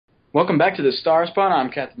Welcome back to the Starspawn. I'm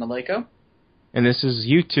Captain Maleko. And this is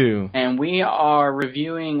Yutu. And we are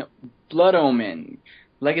reviewing Blood Omen,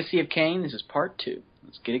 Legacy of Kain. This is part 2.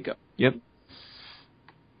 Let's get it going. Yep.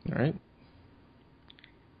 Alright.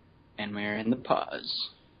 And we're in the pause.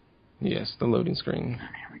 Yes, the loading screen.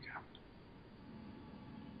 Alright, here we go.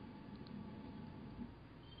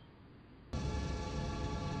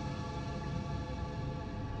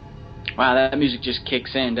 Wow, that music just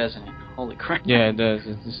kicks in, doesn't it? Holy crap. Yeah, it does.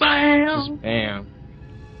 It's just bam! Just bam.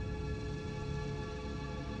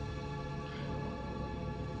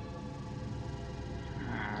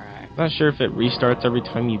 Alright. Not sure if it restarts every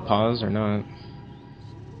time you pause or not.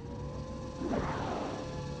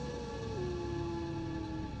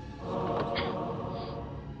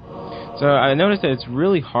 So I noticed that it's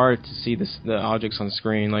really hard to see the objects on the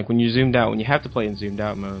screen. Like when you zoomed out, when you have to play in zoomed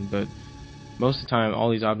out mode, but most of the time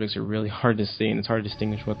all these objects are really hard to see and it's hard to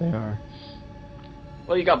distinguish what they are.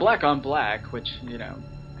 Well, you got black on black, which, you know,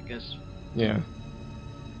 I guess... Yeah.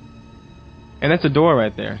 And that's a door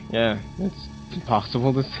right there. Yeah, it's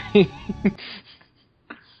impossible to see.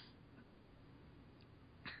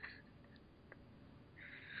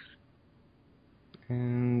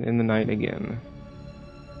 And in the night again.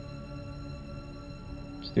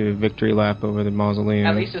 Just do a victory lap over the mausoleum.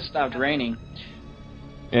 At least it stopped raining.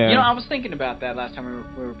 Yeah. You know, I was thinking about that last time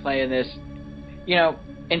we were playing this. You know,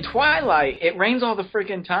 in Twilight, it rains all the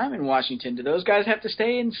freaking time in Washington. Do those guys have to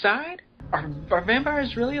stay inside? Are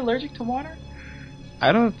vampires really allergic to water?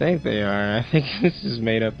 I don't think they are. I think this is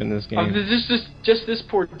made up in this game. Oh, just this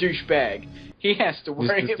poor douchebag. He has to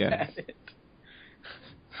worry about it.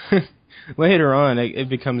 Later on, it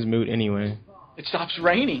becomes moot anyway. It stops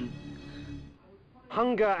raining.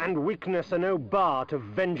 Hunger and weakness are no bar to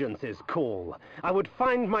vengeance's call. I would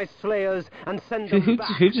find my slayers and send them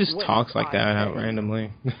back. Who just talks like that out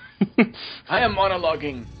randomly? I am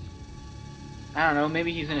monologuing. I don't know,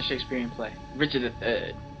 maybe he's in a Shakespearean play. Richard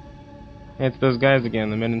III. It's those guys again,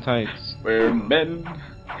 the men in tights. We're men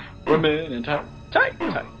in tights. Tights.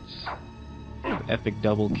 Epic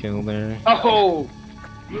double kill there. Oh!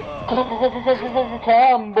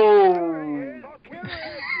 Combo!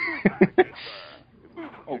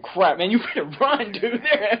 Oh crap, man, you better run, dude.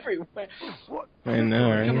 They're everywhere. I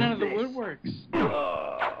know, right? Coming out of the woodworks.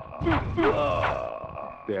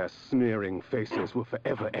 Their sneering faces were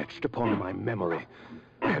forever etched upon my memory.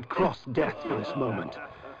 I had crossed death for this moment.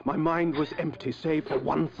 My mind was empty save for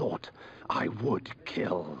one thought. I would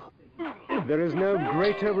kill. There is no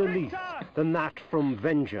greater release than that from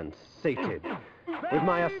vengeance sated. With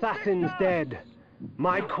my assassins dead,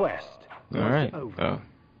 my quest was over. Oh.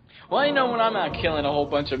 Well, you know, when I'm out killing a whole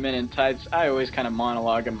bunch of men in tights, I always kind of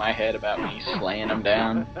monologue in my head about me slaying them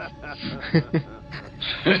down.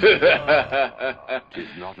 "'Tis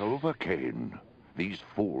not over, Kain. These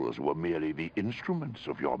fools were merely the instruments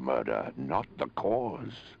of your murder, not the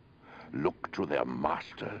cause. Look to their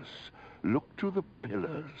masters, look to the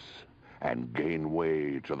pillars, and gain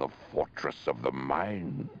way to the fortress of the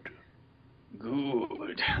mind."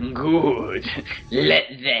 Good, good. Let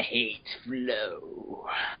the hate flow.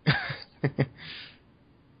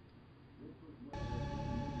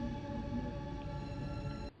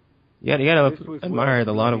 You gotta admire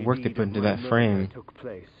the lot of work they put into that frame.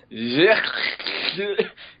 There's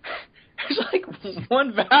like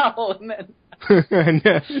one vowel and then... I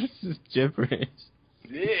know, this is gibberish.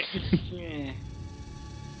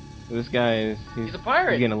 This guy he's a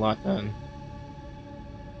pirate. He's getting a lot done.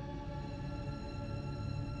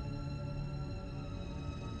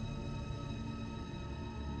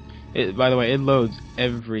 By the way, it loads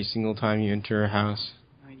every single time you enter a house.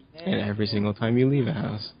 And every single time you leave a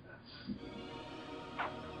house.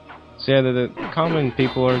 So yeah, the common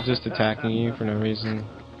people are just attacking you for no reason.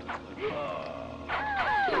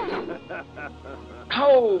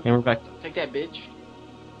 Oh! And we're back. Take that, bitch.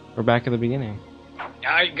 We're back at the beginning.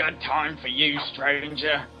 I ain't got time for you,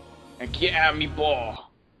 stranger. Now get out of me ball.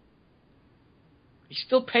 He's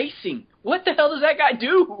still pacing. What the hell does that guy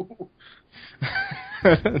do?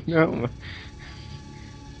 No.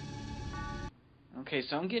 Okay,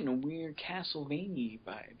 so I'm getting a weird Castlevania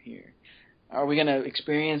vibe here. Are we gonna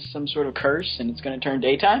experience some sort of curse and it's gonna turn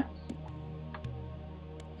daytime?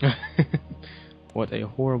 What a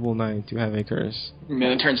horrible night to have a curse. And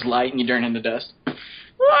then it turns light and you turn into dust. That's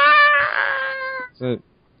it.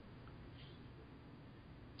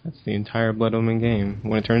 That's the entire Blood Omen game.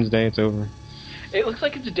 When it turns day, it's over. It looks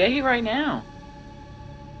like it's day right now.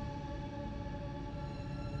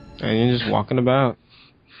 And you're just walking about.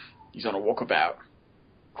 He's on a walkabout.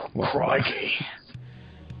 Crikey.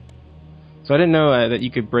 So I didn't know that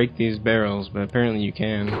you could break these barrels, but apparently you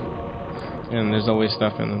can. And there's always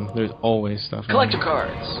stuff in them. There's always stuff in Collector them.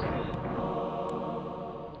 cards.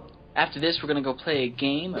 After this, we're gonna go play a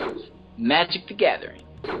game of Magic the Gathering,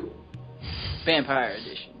 Vampire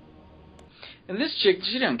Edition. And this chick,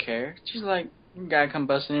 she don't care. She's like, guy come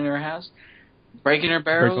busting into her house, breaking her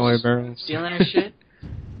barrels, stealing her shit.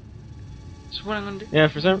 So what I'm gonna do? Yeah,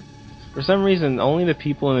 for some reason, only the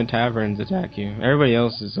people in the taverns attack you. Everybody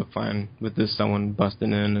else is fine with this someone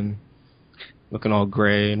busting in and looking all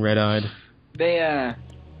gray and red-eyed.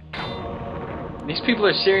 These people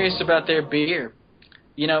are serious about their beer.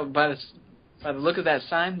 You know, by the look of that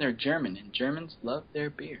sign, they're German, and Germans love their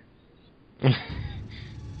beer.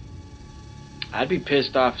 I'd be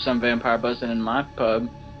pissed off if some vampire busted in my pub,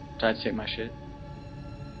 tried to take my shit.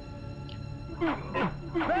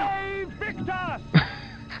 Save Victor!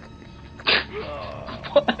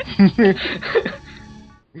 What?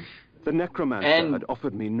 The necromancer had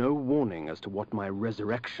offered me no warning as to what my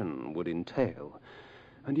resurrection would entail,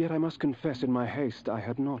 and yet I must confess in my haste I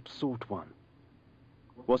had not sought one.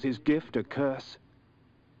 Was his gift a curse?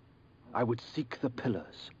 I would seek the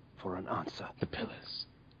pillars for an answer. The pillars.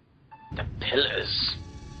 The pillars.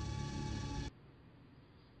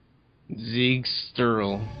 Zieg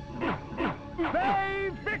Sturl.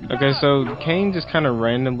 Okay, so Kain just kind of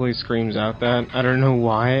randomly screams out that. I don't know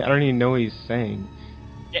why. I don't even know what he's saying.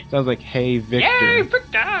 Yeah. Sounds like, hey, Victor. Yay,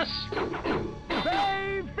 Victor!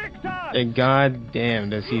 Save Victor! And god damn,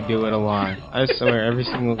 does he do it a lot. I swear, every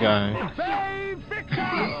single guy. Save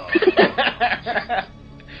Victor!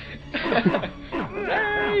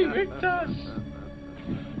 Yay, Victor!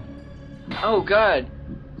 Oh god.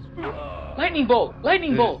 Lightning bolt!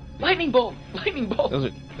 Lightning bolt! Lightning bolt! Lightning bolt! Those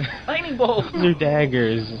are, Lightning bolt! those are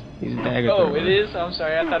daggers. He's a dagger Oh, thrower. it is? I'm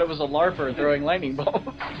sorry, I thought it was a LARPer throwing lightning bolts.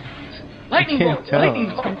 I Lightning can't bolt! tell. Lightning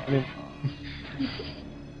bolt!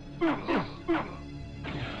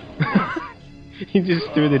 He just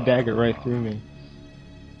threw the dagger right through me.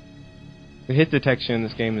 The hit detection in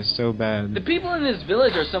this game is so bad. The people in this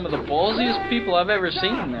village are some of the ballsiest people I've ever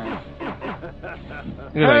seen now. Look at that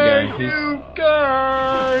guy. Hey, you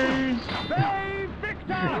guys! Save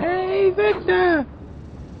Victor! Hey, Victor!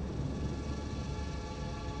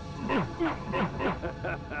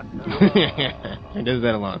 He does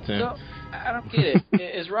that a lot too. So, I don't get it.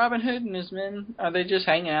 Is Robin Hood and his men, are they just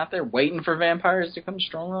hanging out there waiting for vampires to come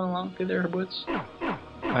strolling along through their woods?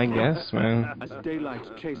 I guess, man. As daylight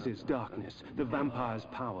chases darkness, the vampire's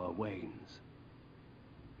power wanes.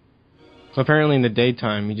 So apparently in the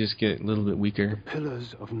daytime, you just get a little bit weaker.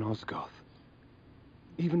 Pillars of Nosgoth.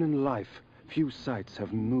 Even in life, few sights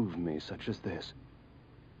have moved me such as this.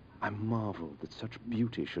 I marvel that such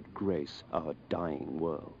beauty should grace our dying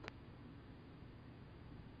world.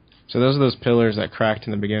 So those are those pillars that cracked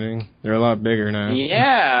in the beginning. They're a lot bigger now.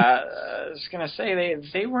 Yeah, I was gonna say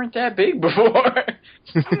they weren't that big before.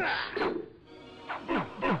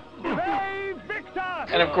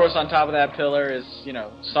 And of course, on top of that pillar is, you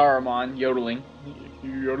know, Saruman yodeling.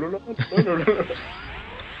 Look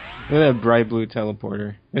at that bright blue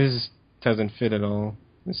teleporter. This just doesn't fit at all.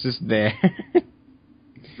 It's just there.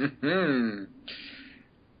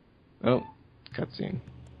 Oh, cutscene.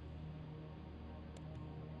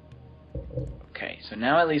 Okay, so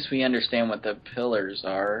now at least we understand what the pillars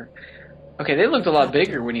are. Okay, they looked a lot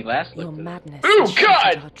bigger when he last looked at them. Oh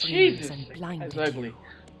God! Jesus! That's ugly.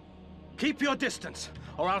 Keep your distance,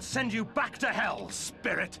 or I'll send you back to hell,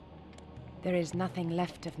 spirit! There is nothing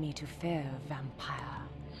left of me to fear, vampire.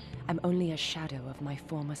 I'm only a shadow of my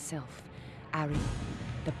former self, Ari,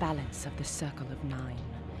 the balance of the Circle of Nine.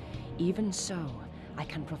 Even so, I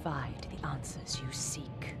can provide the answers you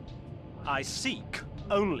seek. I seek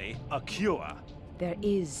only a cure. There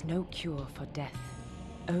is no cure for death,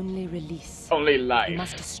 only release. Only You life.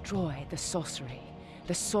 must destroy the sorcery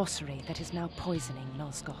that is now poisoning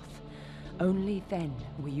Nosgoth. Only then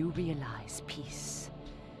will you realize peace.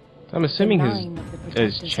 I'm assuming The his nine of the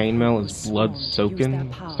protectors of chainmail Rome is blood sworn to use soaking. their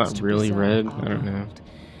It's powers not to really preserve red. our I don't know. world.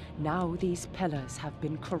 Now these pillars have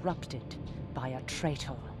been corrupted by a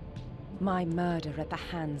traitor. My murder at the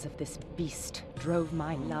hands of this beast drove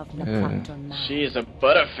my love Napraptor mad. She is a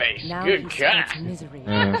butterface. Now Good he God. spreads misery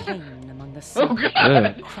Yeah. and pain among the Oh simple,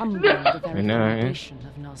 God. crumbling the very I know, yeah. foundation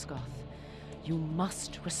of Nosgoth. You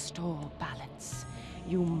must restore balance.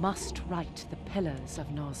 You must right the pillars of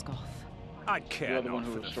Nosgoth. I care You're the one not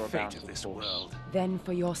who for the restored fate balance of of this force. world. Then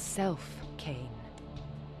for yourself, Kain.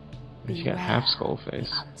 She got half skull face.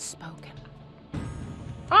 The unspoken.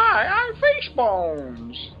 Hi, I'm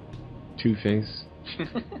Fishbones. Two face.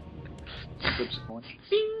 Flips a coin.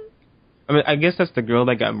 Bing. I mean, I guess that's the girl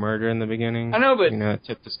that got murdered in the beginning. I know, but... You know, that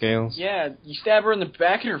tipped the scales. Yeah, you stab her in the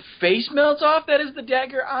back and her face melts off? That is the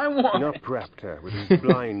dagger I want! Nupraptor, with his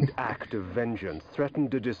blind act of vengeance,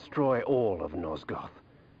 threatened to destroy all of Nosgoth.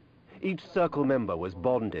 Each circle member was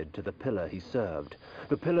bonded to the pillar he served.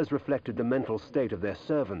 The pillars reflected the mental state of their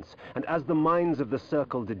servants, and as the minds of the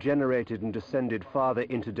circle degenerated and descended farther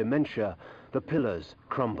into dementia, the pillars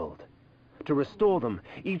crumbled. To restore them,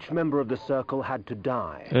 each member of the circle had to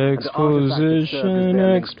die. Exposition,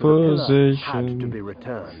 Had to be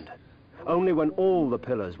returned. Only when all the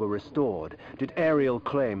pillars were restored did Ariel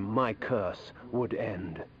claim my curse would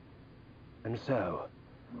end. And so,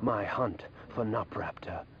 my hunt for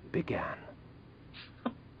Nupraptor began.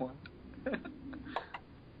 What?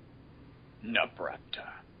 Nupraptor.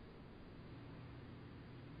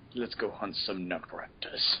 Let's go hunt some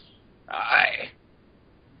Nupraptors. Aye.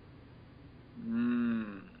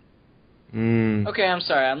 Okay, I'm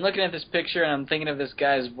sorry. I'm looking at this picture and I'm thinking of this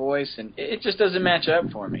guy's voice, and it just doesn't match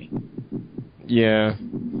up for me. Yeah.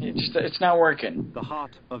 It's not working. The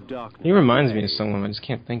heart of darkness. He reminds me of someone. I just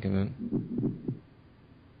can't think of it.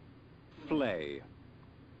 Flay.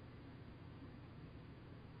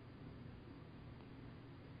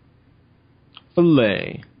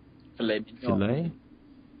 Filet. Filet mignon. Filet?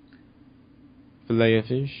 Filet of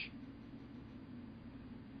fish?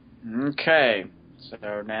 Okay.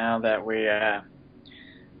 So now that we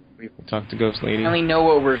Talk to Ghost Lady. finally know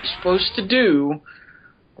what we're supposed to do,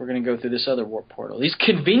 we're going to go through this other warp portal. These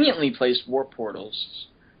conveniently placed warp portals.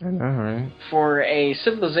 I know, right? For a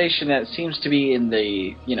civilization that seems to be in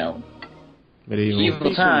the, Medieval.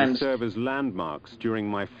 evil times, serve as landmarks during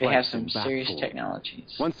my they have flights some and serious battles.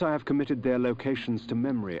 technologies. Once I have committed their locations to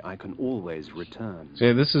memory, I can always return. So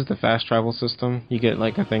yeah, this is the fast travel system. You get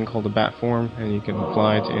like a thing called a bat form, and you can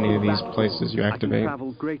fly to any of these places you I can activate.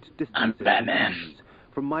 travel great distances. I'm Batman. with ease.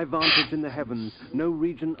 From my vantage in the heavens, no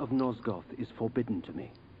region of Nosgoth is forbidden to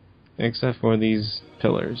me. Except for these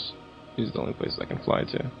pillars. These are the only places I can fly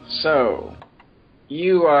to. So,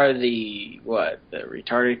 you are the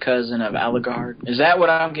retarded cousin of Alucard? Is that what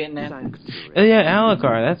I'm getting at? Sanctuary. Oh yeah,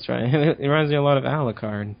 Alucard, that's right. It reminds me a lot of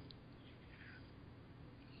Alucard.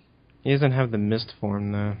 He doesn't have the mist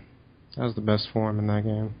form though. That was the best form in that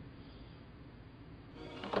game.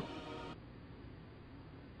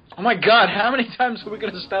 Oh my god, how many times are we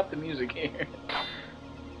going to stop the music here?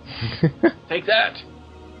 Take that!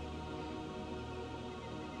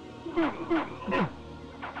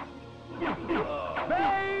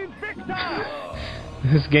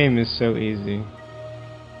 This game is so easy.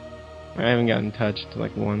 I haven't gotten touched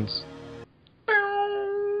like once.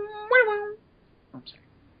 I'm sorry.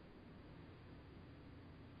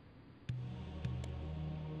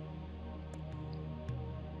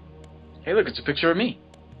 Hey look, it's a picture of me.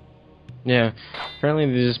 Yeah, apparently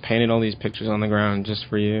they just painted all these pictures on the ground just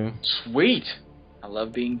for you. Sweet! I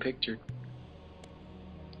love being pictured.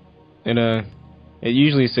 It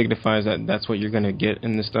usually signifies that that's what you're gonna get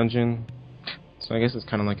in this dungeon. So I guess it's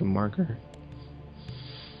kind of like a marker.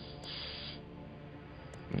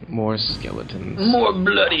 More skeletons. More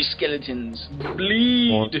bloody skeletons.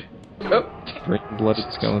 Bleed! Oh! Great bloody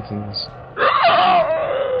skeletons.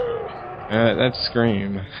 That's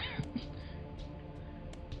Scream.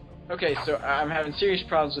 Okay, so I'm having serious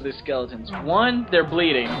problems with these skeletons. One, they're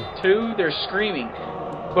bleeding. Two, they're screaming.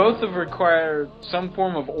 Both of require some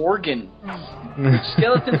form of organ, which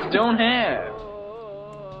skeletons don't have.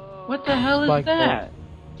 What the hell is that?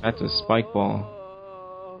 That's a spike ball.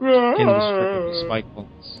 Indestructible spike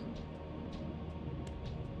balls.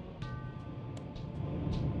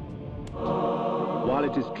 While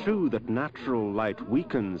it is true that natural light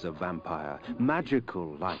weakens a vampire,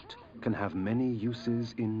 magical light can have many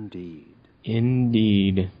uses indeed.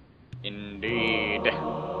 Indeed. Indeed. God.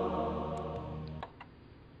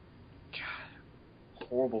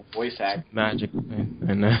 Horrible voice act. Magic.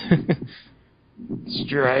 I know.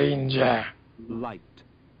 Stranger. Light.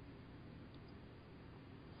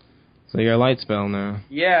 So you're a light spell now.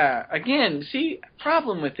 Yeah, again, see,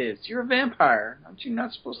 problem with this. You're a vampire. Aren't you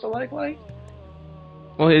not supposed to like light?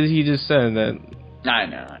 Well, he just said that I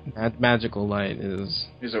know. magical light is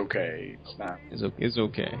okay. It's not. Is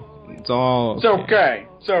okay. It's all It's okay.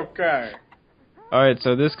 It's okay. Alright,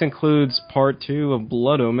 so this concludes part 2 of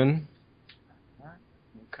Blood Omen.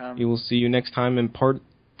 We will see you next time in part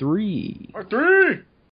 3. Part 3!